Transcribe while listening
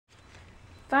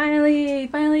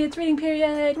Finally it's reading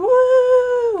period.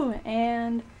 Woo!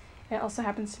 And it also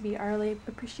happens to be our Early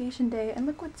Appreciation Day. And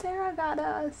look what Sarah got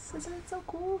us. Isn't it so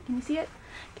cool? Can you see it?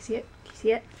 Can you see it? Can you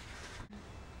see it?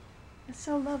 It's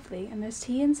so lovely. And there's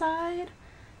tea inside.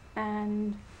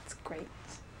 And it's great.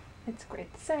 It's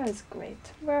great. Sarah's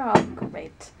great. We're all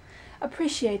great.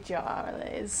 Appreciate your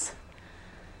Arlies.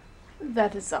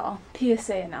 That is all.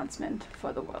 PSA announcement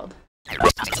for the world.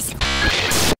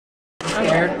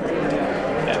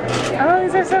 Oh,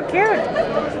 these are so cute.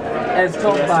 As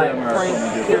told by Frank.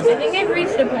 I think I've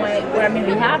reached a point where I'm going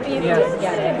to be happy if we just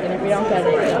get it, and if we don't get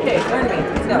it, okay, learn me.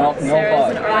 Let's go.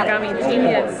 Sarah's an origami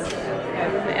genius.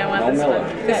 I want this one.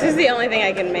 This is the only thing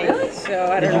I can make,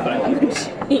 so I don't know if I'm a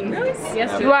genius.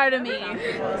 Yes, you are to me.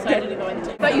 So I didn't go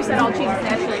into. But you said all cheese is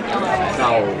naturally yellow.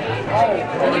 No.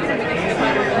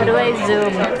 How do I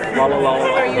zoom?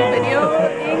 Are you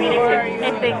videoing or are you?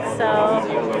 I think so.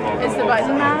 Is the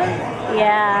button on?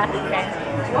 Yeah. Okay.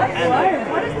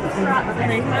 What is this?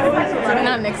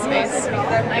 Not mixed face.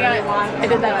 I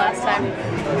did that last time.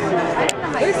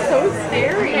 They're so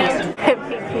scary. I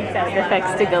think sound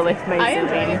effects to go with my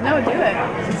zooming. No, do it.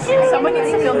 Someone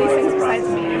needs to film these things besides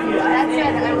me. That's it.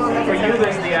 I will make it. For you,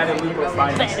 there's the added loop of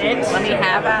finding. Let me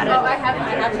have at it. Oh, I have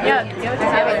it. Yeah, I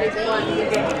have it. I was going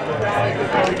to, but I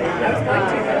said,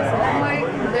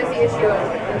 there's the issue of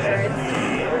insurance.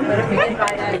 But if we can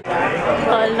buy that.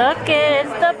 Oh, look,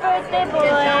 it's the birthday boy.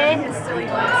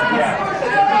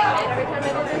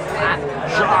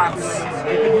 Shots!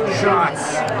 Shots!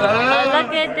 Oh,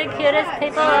 look at the cutest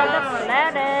people on the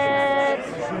planet.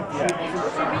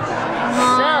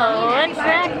 So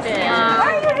attractive.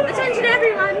 Attention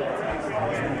everyone!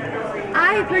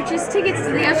 I purchased tickets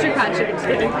to the Usher concert.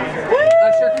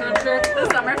 Usher concert? The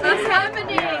Summerfest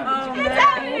happening! It's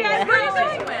happening! I'm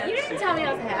going to it! You didn't tell me it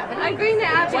was happening. I'm going to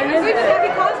Abby. I'm going to Abby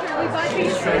Cosner. We bought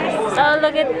these. Oh,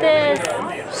 look at this.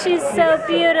 She's so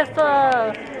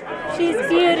beautiful. She's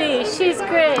beauty. She's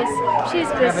grace. She's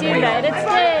Miss United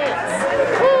States.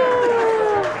 Woo!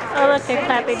 Oh, look, they're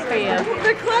clapping for you.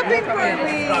 They're clapping for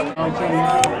me!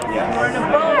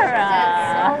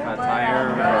 Sarah. Attire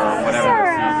or whatever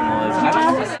the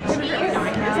seasonal is.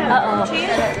 Uh-oh.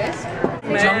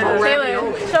 Taylor,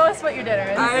 show us what your dinner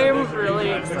is. I'm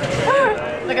really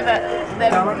excited. Look at that.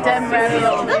 Them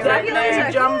raviolis. Those raviolis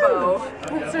are jumbo.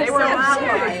 They were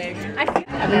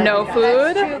no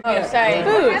food. Oh, sorry.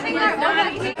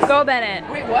 Food. Go, Bennett.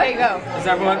 Wait, what? There you go. Is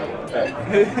everyone?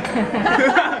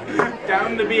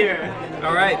 Down the beer.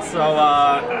 All right, so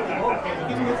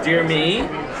dear me,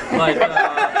 like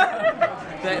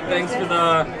thanks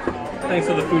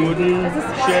for the food and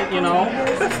shit, you know.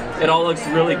 It all looks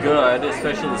really good,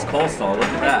 especially this coleslaw. Look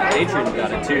at that. Adrian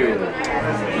got it too.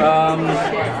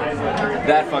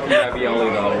 That fucking ravioli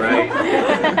though, right?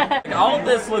 All of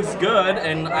this looks good,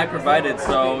 and I provided,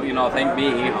 so you know, thank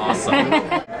me. Awesome.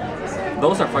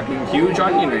 Those are fucking huge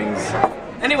onion rings.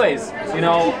 Anyways, you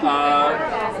know,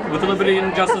 with liberty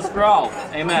and justice for all.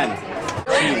 Amen.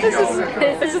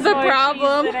 This is a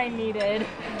problem. That I needed.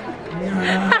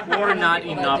 Or not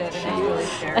enough cheese.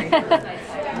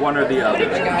 One or the other.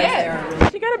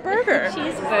 She got a burger.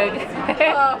 Cheeseburger.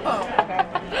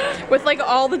 With like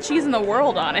all the cheese in the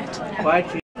world on it. Why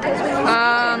cheese?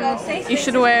 You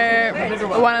should wear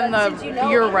one on the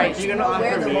your right. Yeah.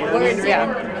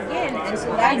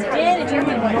 I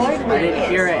didn't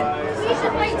hear it.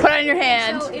 Put it on your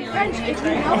hand.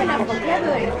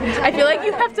 I feel like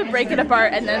you have to break it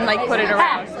apart and then like put it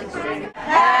around.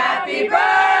 Happy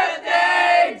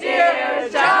birthday, dear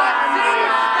John!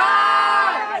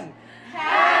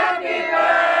 Happy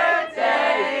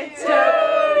birthday to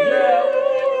you!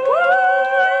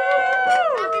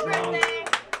 Happy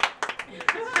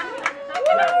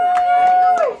birthday!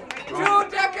 2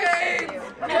 decades!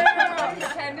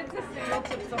 Pretend it's a single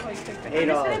chip so I took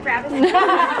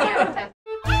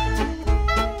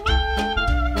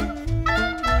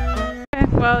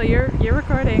Well, you're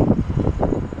recording.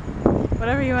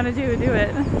 Whatever you want to do, do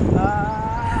it.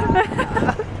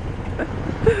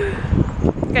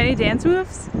 Got any dance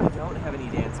moves? I don't have any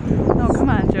dance moves. Oh, come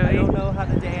on, Joey. I don't know how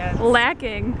to dance.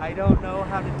 Lacking. I don't know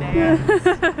how to dance. I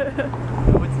don't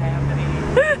know what's happening.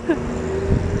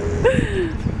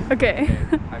 Okay.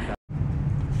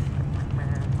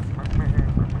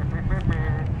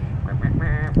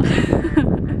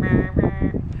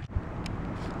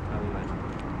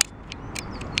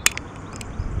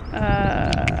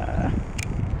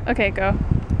 Okay, go.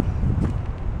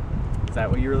 Is that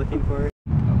what you were looking for?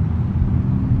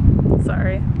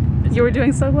 Sorry. You were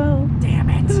doing so well. Damn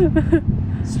it!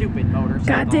 Stupid motorcycle.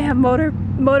 Goddamn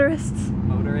motorists.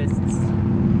 Motorists.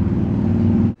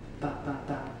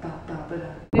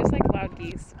 There's like loud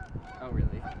geese. Oh,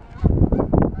 really?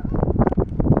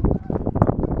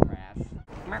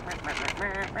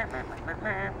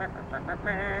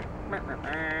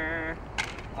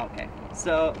 Okay,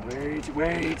 so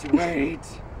wait.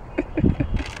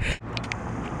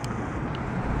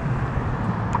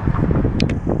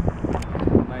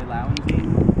 Am I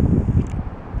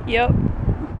lounging? Yep.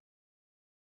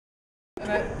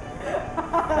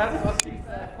 That's what she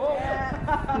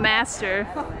said. Master.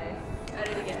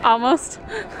 Almost.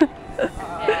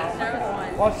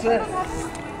 Watch this.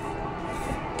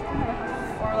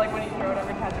 Or like when you throw it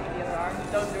over, catch it with the other arm.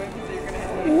 Don't do it because you're gonna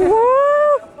hit me.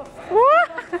 Woo!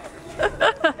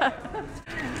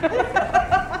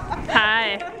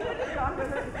 Hi.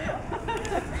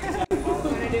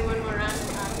 Wanna do one more round?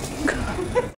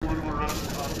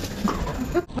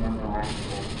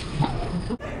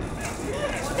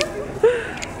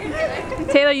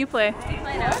 Taylor, you play.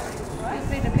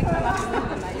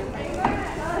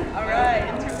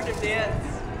 Alright, interpretive dance.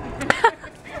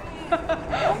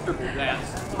 Comfortable dance.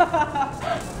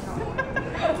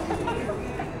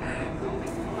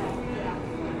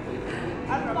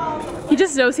 He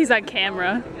just knows he's on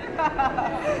camera.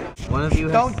 One of you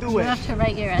has, Don't do You it. have to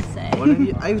write your essay. One of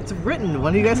you, it's written.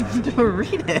 One of you guys have to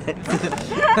read it.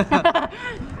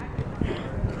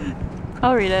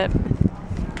 I'll read it.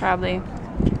 Probably.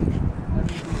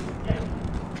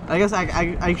 I guess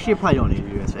I should probably don't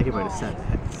need you guys. I could probably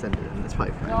just send it in. That's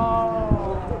probably fine.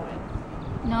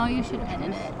 No, you should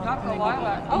edit it. Not for a while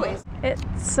back. Always.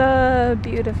 It's a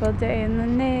beautiful day in the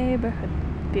neighborhood.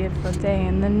 Beautiful day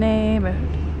in the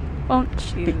neighborhood.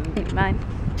 Won't you be mine?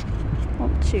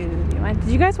 Won't you be mine? Did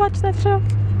you guys watch that show?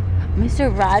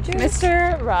 Mr. Rogers?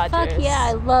 Mr. Rogers. Fuck yeah,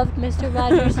 I loved Mr.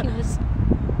 Rogers. He was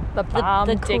The bomb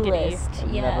the diggity. coolest.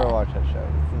 Yeah. Never watched that show.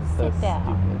 This is so Sit down.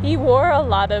 stupid. He wore a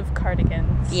lot of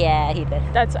cardigans. Yeah, he did.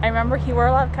 I remember he wore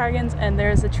a lot of cardigans, and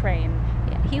there's a train.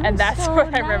 Yeah, he was And that's so what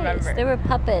I nice. remember. There were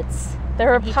puppets. There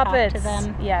were And he talked puppets. to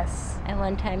them. Yes. And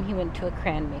one time he went to a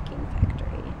crayon making factory.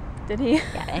 Did he?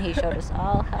 Yeah, and he showed us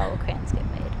all how crayons get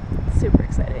made. Super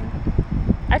exciting.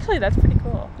 Actually, that's pretty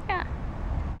cool. Yeah.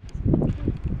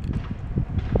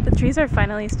 The trees are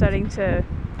finally starting to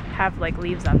have like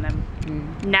leaves on them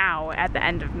Mm. now at the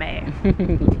end of May.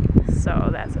 So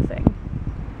that's a thing.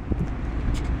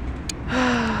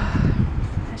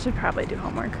 I should probably do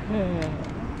homework.